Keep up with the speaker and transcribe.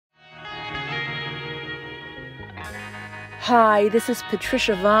Hi, this is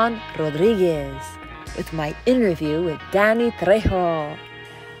Patricia Vonne Rodriguez with my interview with Danny Trejo.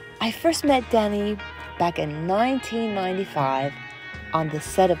 I first met Danny back in 1995 on the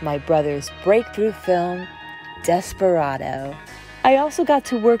set of my brother's breakthrough film, Desperado. I also got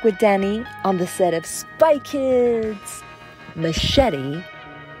to work with Danny on the set of Spy Kids, Machete,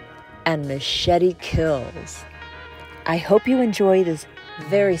 and Machete Kills. I hope you enjoy this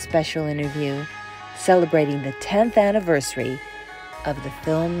very special interview celebrating the 10th anniversary of the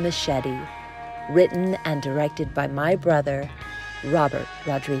film Machete, written and directed by my brother, Robert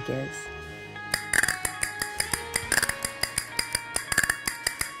Rodriguez.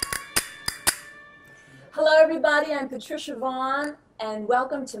 Hello, everybody. I'm Patricia Vonne, and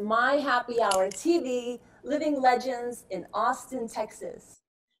welcome to My Happy Hour TV, Living Legends in Austin, Texas.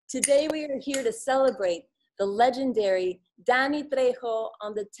 Today, we are here to celebrate the legendary Danny Trejo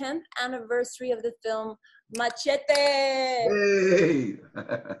on the 10th anniversary of the film Machete. Hey!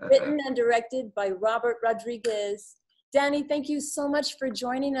 Written and directed by Robert Rodriguez. Danny, thank you so much for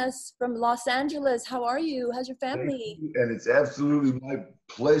joining us from Los Angeles. How are you? How's your family? Thank you. And it's absolutely my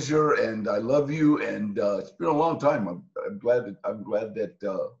pleasure, and I love you. And it's been a long time. I'm glad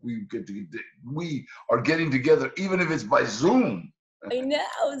that we are getting together, even if it's by Zoom. I know,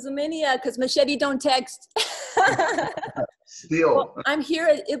 Zumania, because Machete don't text. Still. Well, I'm here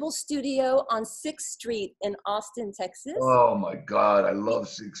at Ibble Studio on 6th Street in Austin, Texas. Oh my God, I love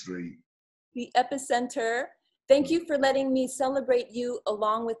 6th Street. The epicenter. Thank you for letting me celebrate you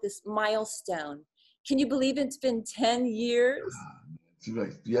along with this milestone. Can you believe it's been 10 years? It seems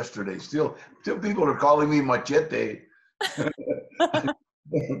like yesterday. Still people are calling me Machete.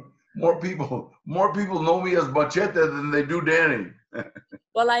 More people know me as Machete than they do Danny.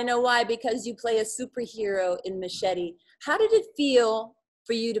 Well, I know why, because you play a superhero in Machete. How did it feel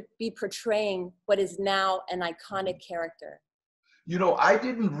for you to be portraying what is now an iconic character? You know, I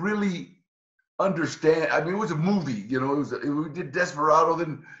didn't really understand. I mean, it was a movie, you know, we did Desperado,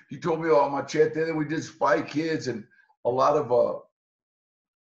 then he told me about Machete, then we did Spy Kids, and a lot of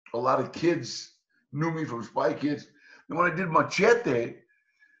kids knew me from Spy Kids. And when I did Machete,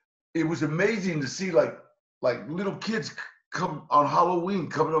 it was amazing to see like little kids come on Halloween,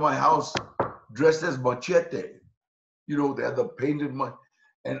 come to my house dressed as Machete. You know, they had the painted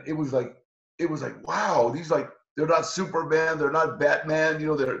and it was like, wow, they're not Superman, they're not Batman, you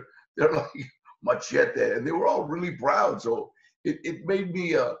know, they're like Machete, and they were all really proud. So it made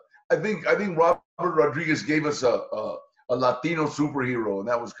me, I think Robert Rodriguez gave us a Latino superhero, and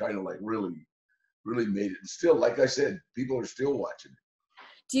that was kind of like really made it. And still, like I said, people are still watching it.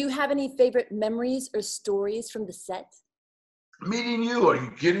 Do you have any favorite memories or stories from the set? Meeting you, are you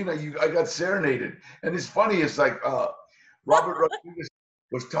kidding? I got serenaded. And it's funny, it's like Robert Rodriguez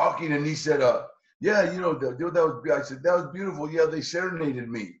was talking and he said, yeah, you know, I said, that was beautiful. Yeah, they serenaded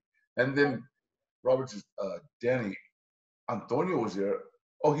me. And then Robert says, Danny, Antonio was there.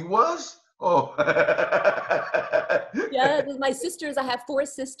 Oh, he was? Oh. Yeah, it was my sisters. I have 4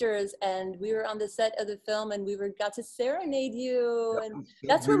 sisters, and we were on the set of the film, and got to serenade you. And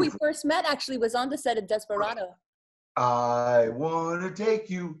that's where we first met, actually, was on the set of Desperado. I want to take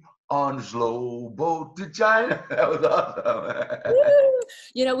you on a slow boat to China. That was awesome.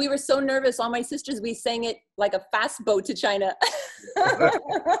 You know, we were so nervous. All my sisters, we sang it like a fast boat to China.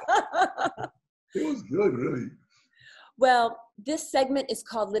 It was good, really. Well, this segment is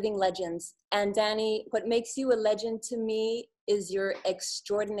called Living Legends. And Danny, what makes you a legend to me is your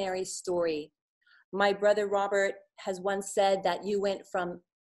extraordinary story. My brother Robert has once said that you went from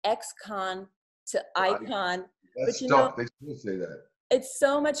ex-con to icon. That's but you tough. know, They still say that. it's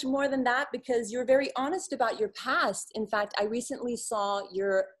so much more than that, because you're very honest about your past. In fact, I recently saw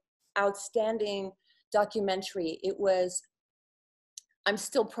your outstanding documentary. I'm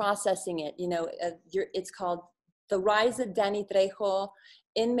still processing it. You know, it's called The Rise of Danny Trejo,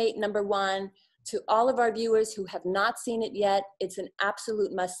 Inmate Number 1. To all of our viewers who have not seen it yet, it's an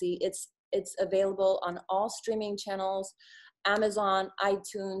absolute must-see. It's available on all streaming channels, Amazon,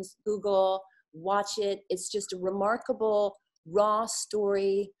 iTunes, Google. Watch it. It's just a remarkable, raw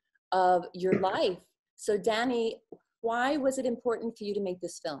story of your life. So Danny, why was it important for you to make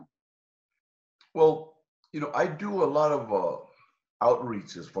this film? Well, you know, I do a lot of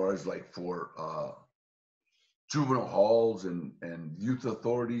outreach as far as like for juvenile halls and youth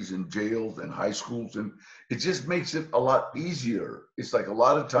authorities and jails and high schools, and it just makes it a lot easier. It's like a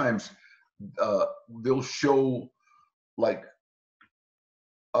lot of times they'll show like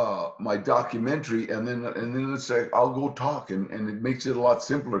my documentary, and then it's like I'll go talk, and it makes it a lot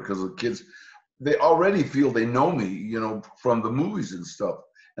simpler because the kids, they already feel they know me, you know, from the movies and stuff.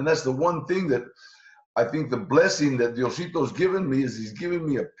 And that's the one thing that I think the blessing that Diosito's given me is he's given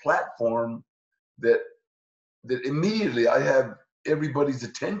me a platform that immediately I have everybody's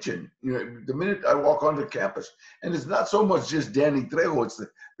attention. You know, the minute I walk onto campus, and it's not so much just Danny Trejo, it's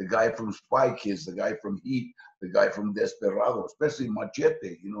the guy from Spy Kids, the guy from Heat, the guy from Desperado, especially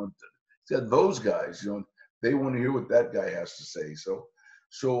Machete, you know, those guys, you know, they want to hear what that guy has to say.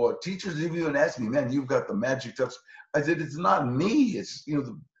 So teachers even ask me, man, you've got the magic touch. I said, it's not me. It's, you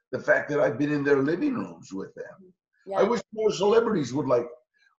know, the fact that I've been in their living rooms with them. Yeah. I wish more celebrities would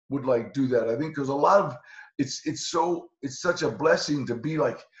do that. I think because a lot of it's such a blessing to be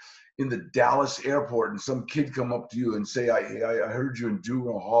like in the Dallas airport and some kid come up to you and say, I heard you in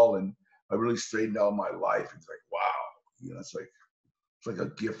Juvenile Hall and I really straightened out my life. It's like, wow, you know, it's like a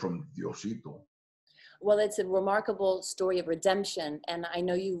gift from Diosito. Well, it's a remarkable story of redemption. And I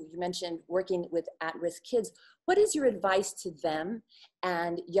know you mentioned working with at-risk kids. What is your advice to them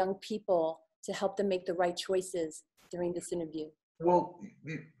and young people to help them make the right choices during this interview? Well,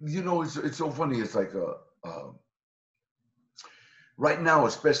 you know, it's so funny. It's like right now,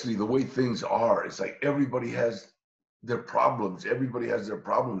 especially the way things are, it's like everybody has their problems. Everybody has their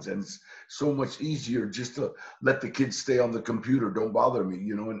problems. And it's so much easier just to let the kids stay on the computer. Don't bother me,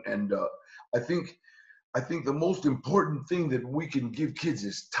 you know, and I think the most important thing that we can give kids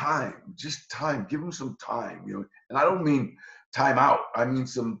is time, just time. Give them some time, you know. And I don't mean time out. I mean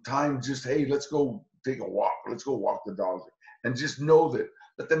some time just, hey, let's go take a walk. Let's go walk the dogs. And just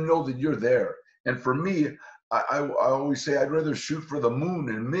let them know that you're there. And for me, I always say I'd rather shoot for the moon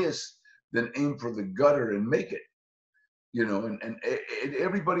and miss than aim for the gutter and make it. You know, and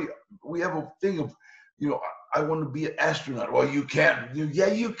everybody, we have a thing of, you know, I want to be an astronaut. Well, you can't. Yeah,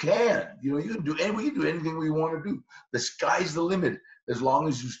 you can. You know, we can do anything we want to do. The sky's the limit as long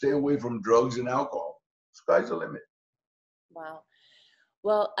as you stay away from drugs and alcohol. Sky's the limit. Wow.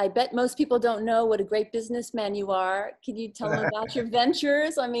 Well, I bet most people don't know what a great businessman you are. Can you tell them about your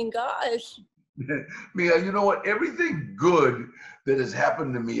ventures? I mean, gosh. Mia, you know what? Everything good that has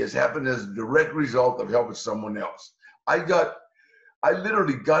happened to me has happened as a direct result of helping someone else. I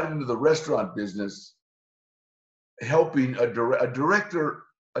literally got into the restaurant business helping a director,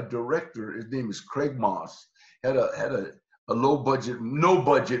 his name is Craig Moss, had a no budget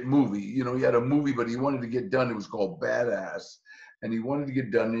movie. You know, he had a movie, but he wanted to get done. It was called Badass. And he wanted to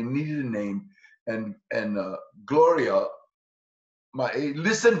get done. He needed a name, and Gloria,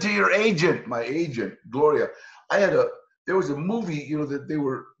 listen to your agent, my agent, Gloria. There was a movie, you know, that they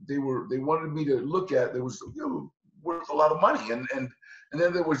wanted me to look at. That was, you know, worth a lot of money, and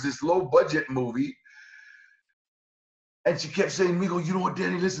then there was this low budget movie, and she kept saying, "Migo, you know what,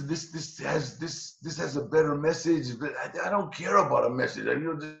 Danny? Listen, this has a better message. But I don't care about a message. I,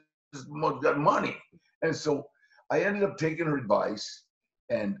 you know, just got money," and so I ended up taking her advice,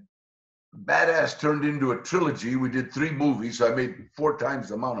 and Badass turned into a trilogy. We did 3 movies, so I made 4 times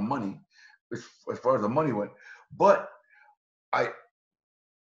the amount of money as far as the money went. But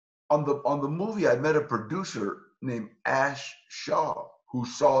on the movie, I met a producer named Ash Shaw, who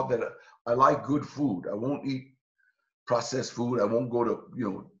saw that I like good food. I won't eat processed food. I won't go to,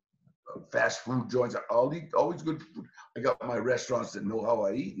 you know, fast food joints. I'll eat always good food. I got my restaurants that know how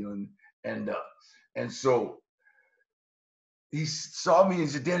I eat, you know, and so he saw me and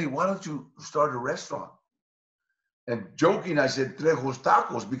said, "Danny, why don't you start a restaurant?" And joking, I said, "Trejo's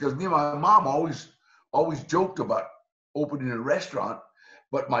Tacos," because me and my mom always joked about opening a restaurant.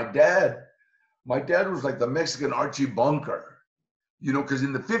 But my dad was like the Mexican Archie Bunker, you know, because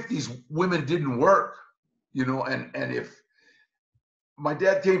in the 50s, women didn't work, you know, and if my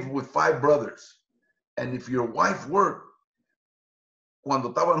dad came with 5 brothers, and if your wife worked, when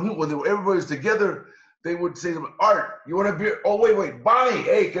everybody was together, they would say to them, "Art, you want a beer? Oh, wait, Bonnie,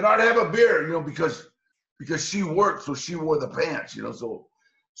 hey, can Art have a beer?" You know, because she worked, so she wore the pants, you know.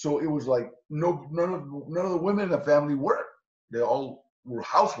 So it was like none of the women in the family worked. They all were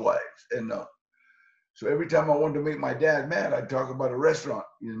housewives, and so every time I wanted to make my dad mad, I'd talk about a restaurant,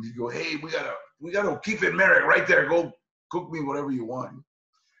 and he'd go, "Hey, we gotta keep it married right there. Go cook me whatever you want."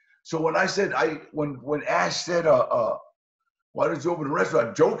 So when I said when Ash said, "Why don't you open a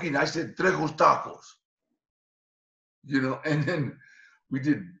restaurant?" Joking, I said, "Trejo's Tacos." You know, and then we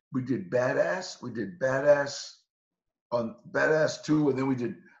did Badass. We did Badass on Badass 2, and then we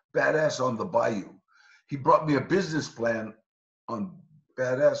did Badass on the Bayou. He brought me a business plan on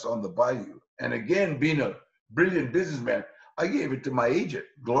Badass on the Bayou. And again, being a brilliant businessman, I gave it to my agent,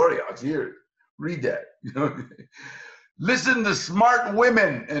 Gloria. Here, read that. You know, listen to smart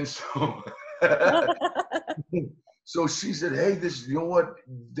women. And so so she said, "Hey, you know what?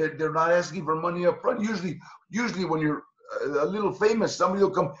 They're not asking for money up front. Usually when you're a little famous, somebody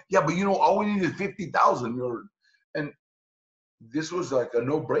will come. Yeah, but all we need is 50,000. And this was like a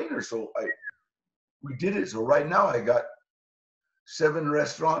no-brainer. So we did it. So right now I got 7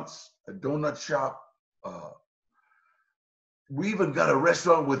 restaurants, a donut shop. We even got a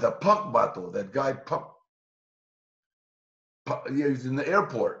restaurant with a Puck bottle. That guy Puck. Yeah, he's in the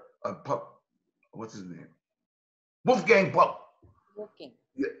airport. Puck. What's his name? Wolfgang Puck. Wolfgang.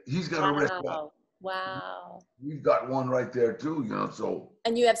 Yeah, he's got a restaurant. Wow. We've got one right there too, so.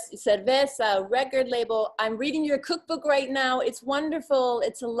 And you have Cerveza, record label. I'm reading your cookbook right now. It's wonderful.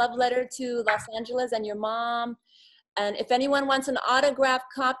 It's a love letter to Los Angeles and your mom. And if anyone wants an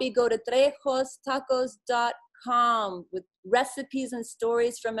autographed copy, go to trejostacos.com with recipes and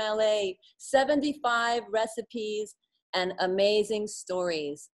stories from LA. 75 recipes and amazing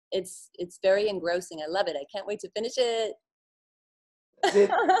stories. It's very engrossing. I love it. I can't wait to finish it.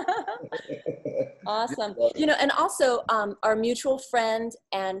 Awesome. And also our mutual friend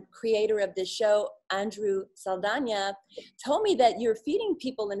and creator of this show, Andrew Saldaña, told me that you're feeding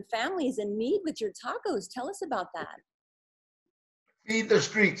people and families in need with your tacos. Tell us about that. Feed the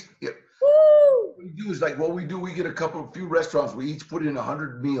streets. Yeah. Woo! What we do is we get a few restaurants. We each put in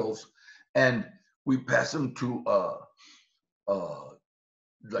 100 meals and we pass them to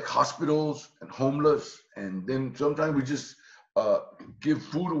like hospitals and homeless. And then sometimes we just give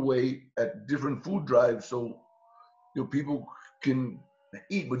food away at different food drives so people can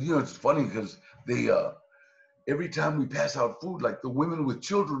eat. But it's funny because they every time we pass out food, like the women with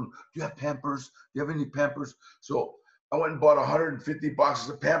children, do you have Pampers? Do you have any Pampers? So I went and bought 150 boxes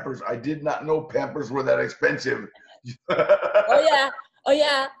of Pampers. I did not know Pampers were that expensive. Oh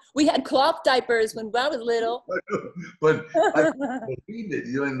yeah. We had cloth diapers when I was little. But I believed it,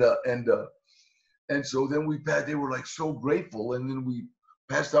 and so then they were like so grateful. And then we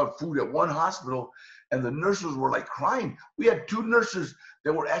passed out food at one hospital and the nurses were like crying. We had 2 nurses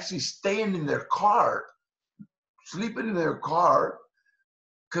that were actually staying in their car, sleeping in their car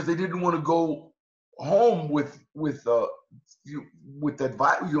because they didn't want to go home with that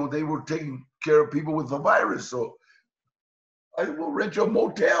virus. They were taking care of people with the virus. So I will rent you a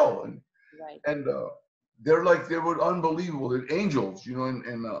motel. And they were unbelievable. They're angels,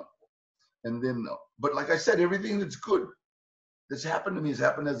 and then, but like I said, everything that's good that's happened to me has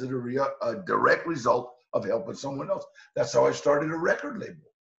happened as a direct result of helping someone else. That's how I started a record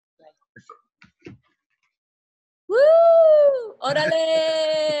label. Right. Woo!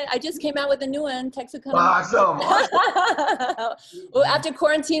 Orale! I just came out with a new one, Texaco. Awesome. Well, after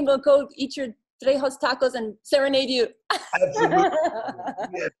quarantine, we'll go eat your Trejo's tacos and serenade you. Absolutely.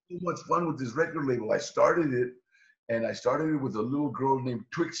 We had so much fun with this record label. I started it with a little girl named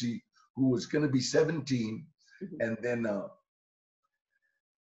Twixie, who was going to be 17, and then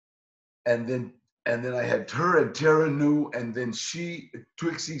I had her and Tara knew, and then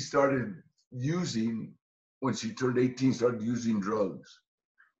Twixie started using, when she turned 18, started using drugs,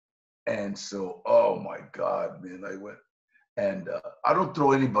 and so, oh my God, man, I went, and I don't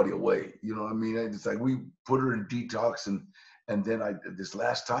throw anybody away, It's like we put her in detox, and then this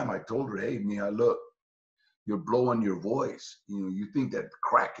last time I told her, hey, Mija, look, you're blowing your voice. You think that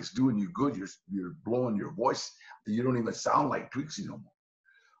crack is doing you good. You're blowing your voice. You don't even sound like Twixie no more.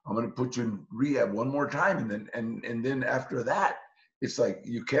 I'm going to put you in rehab one more time. And then after that, it's like,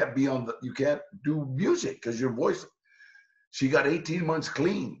 you can't do music because your voice, she got 18 months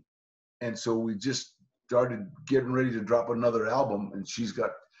clean. And so we just started getting ready to drop another album, and she's got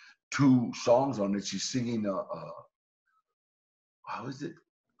 2 songs on it. She's singing, how is it?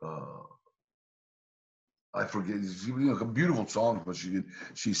 I forget. Beautiful songs, but she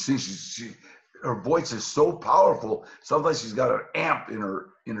sings. Her voice is so powerful. Sometimes she's got an amp in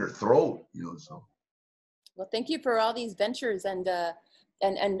her throat, So. Well, thank you for all these ventures and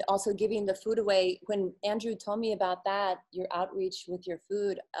also giving the food away. When Andrew told me about that, your outreach with your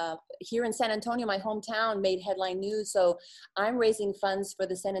food here in San Antonio, my hometown, made headline news. So I'm raising funds for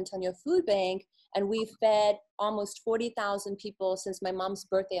the San Antonio Food Bank. And we've fed almost 40,000 people since my mom's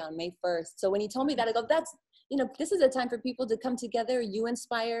birthday on May 1st. So when he told me that, I go, this is a time for people to come together. You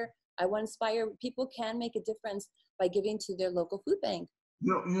inspire, I want to inspire. People can make a difference by giving to their local food bank.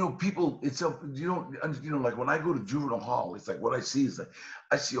 People, like when I go to juvenile hall, it's like what I see is like,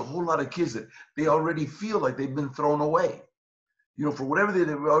 I see a whole lot of kids that they already feel like they've been thrown away. For whatever they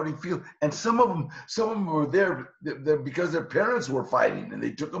already feel. And some of them were there because their parents were fighting and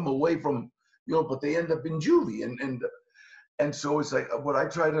they took them away from, but they end up in juvie, and so it's like what I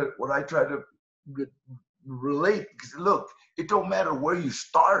try to relate. Because look, it don't matter where you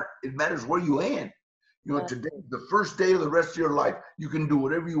start; it matters where you end. Today, the first day of the rest of your life, you can do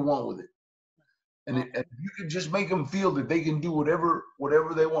whatever you want with it. And you can just make them feel that they can do whatever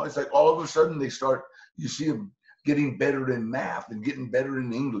they want. It's like all of a sudden you see them getting better in math and getting better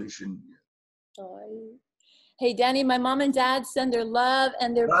in English. And Oh. Hey, Danny, my mom and dad send their love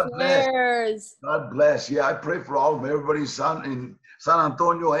and their God prayers. Bless. God bless. Yeah, I pray for all of them. Everybody in San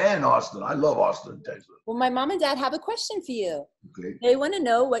Antonio and Austin. I love Austin, Texas. Well, my mom and dad have a question for you. Okay. They want to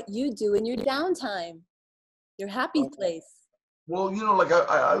know what you do in your downtime, your happy place. Well, like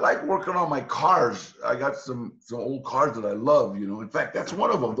I like working on my cars. I got some old cars that I love, In fact, that's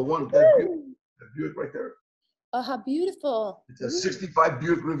one of them. The one that Buick right there. Oh, how beautiful. It's a 65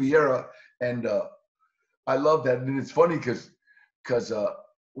 Buick Riviera. And I love that. And it's funny because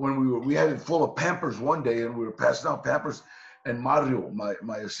when we had it full of Pampers one day and we were passing out Pampers, and Mario,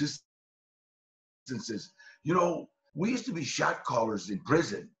 my assistant, says, we used to be shot callers in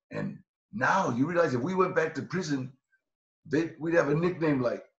prison. And now you realize if we went back to prison, we'd have a nickname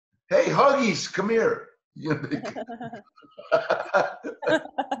like, hey, Huggies, come here.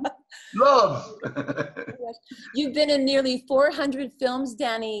 Love. You've been in nearly 400 films,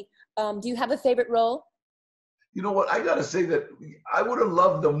 Danny. Do you have a favorite role? You know what? I got to say that I would have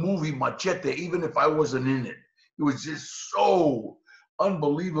loved the movie Machete, even if I wasn't in it. It was just so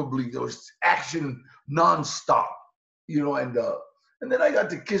unbelievably, there was action nonstop, and then I got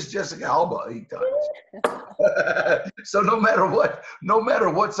to kiss Jessica Alba 8 times. So no matter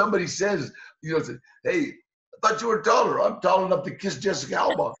what somebody says, say, hey, I thought you were taller. I'm tall enough to kiss Jessica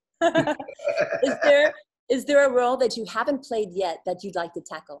Alba. Is there a role that you haven't played yet that you'd like to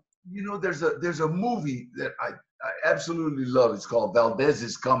tackle? There's a movie that I absolutely love. It's called Valdez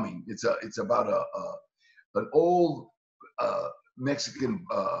is Coming. It's about an old Mexican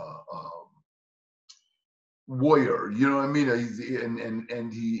warrior, you know what I mean?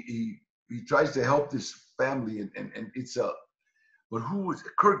 And he tries to help this family, and it's but who was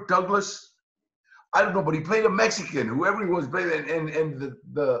Kirk Douglas? I don't know, but he played a Mexican, whoever he was playing, and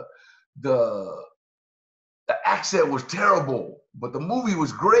the accent was terrible, but the movie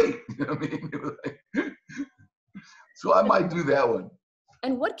was great. You know what I mean? So I might do that one.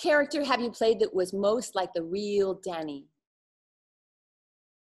 And what character have you played that was most like the real Danny?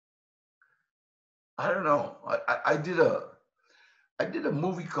 I don't know. I did a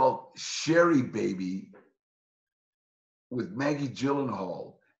movie called Sherry Baby with Maggie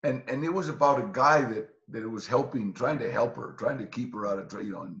Gyllenhaal, and it was about a guy that was trying to help her, trying to keep her out of,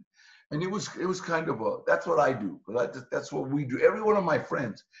 and it was kind of that's what I do. But that's what we do. Every one of my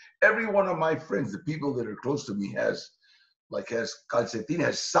friends, the people that are close to me has calcetín,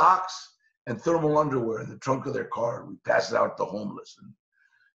 has socks and thermal underwear in the trunk of their car. We pass it out to the homeless, and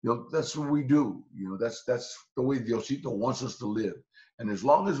that's what we do. That's the way Diosito wants us to live. And as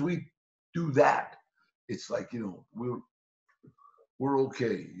long as we do that, it's like, we're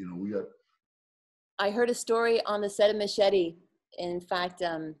okay. We got. I heard a story on the set of Machete. In fact,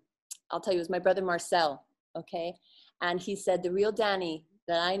 I'll tell you, it was my brother Marcel, okay? And he said, the real Danny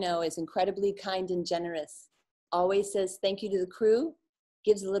that I know is incredibly kind and generous. Always says thank you to the crew,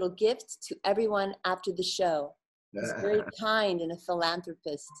 gives a little gift to everyone after the show. He's very kind and a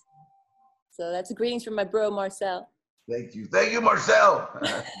philanthropist. So that's a greetings from my bro, Marcel. Thank you, Marcel.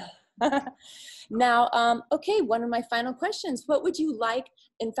 Now, okay, one of my final questions. What would you like?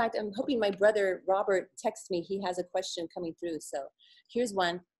 In fact, I'm hoping my brother Robert texts me. He has a question coming through. So here's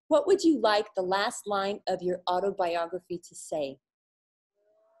one. What would you like the last line of your autobiography to say?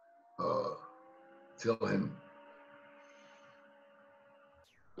 Tell him.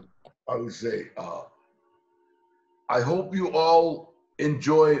 I would say, I hope you all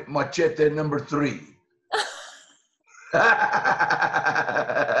enjoy Machete #3. All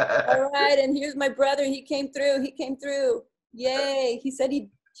right, and here's my brother. He came through. Yay. He said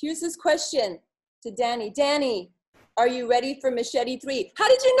here's his question to Danny. Danny, are you ready for Machete 3? How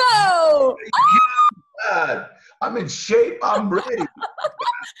did you know? God, I'm in shape. I'm ready.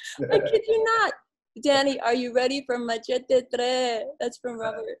 I kid you not. Danny, are you ready for Machete 3? That's from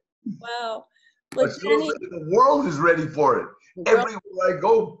Robert. Wow. Well, Danny, the world is ready for it. Everywhere I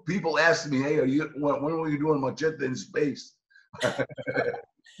go, people ask me, hey, when were you doing Machete in space?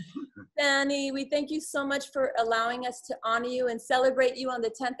 Danny, we thank you so much for allowing us to honor you and celebrate you on the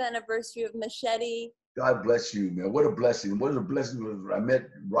 10th anniversary of Machete. God bless you, man. What a blessing. What a blessing. I met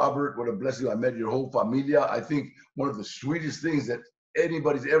Robert. What a blessing. I met your whole familia. I think one of the sweetest things that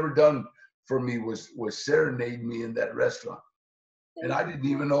anybody's ever done for me was serenade me in that restaurant. And I didn't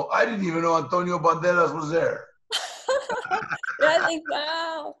even know Antonio Banderas was there.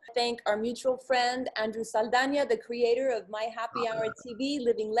 Wow. Thank our mutual friend, Andrew Saldaña, the creator of My Happy Hour TV,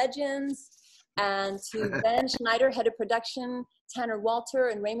 Living Legends, and to Ben Schneider, head of production, Tanner Walter,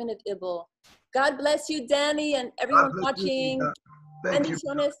 and Raymond of Ibel. God bless you, Danny, and God everyone bless you, watching. Tina. Thank you.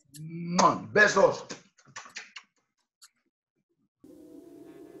 Bendiciones. Besos.